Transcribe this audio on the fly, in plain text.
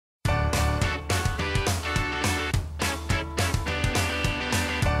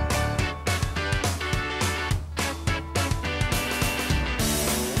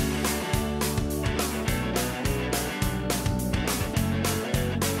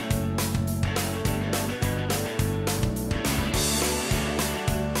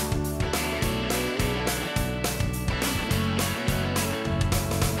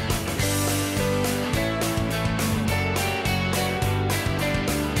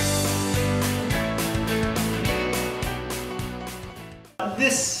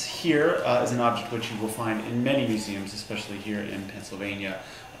This here is an object which you will find in many museums, especially here in Pennsylvania.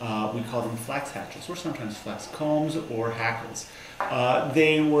 We call them flax hatchels, or sometimes flax combs or hackles.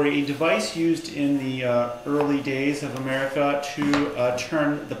 They were a device used in the early days of America to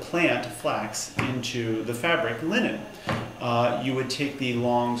turn the plant, flax, into the fabric, linen. You would take the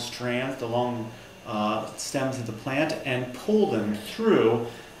long strands, the long stems of the plant, and pull them through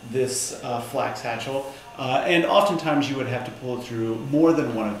this flax hatchel. And oftentimes you would have to pull it through more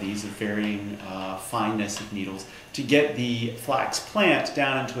than one of these of varying fineness of needles to get the flax plant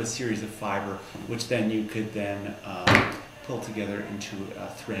down into a series of fiber, which then you could then pull together into a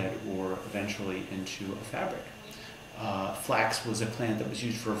thread or eventually into a fabric. Flax was a plant that was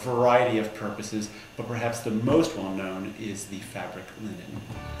used for a variety of purposes, but perhaps the most well known is the fabric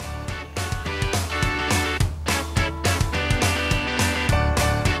linen.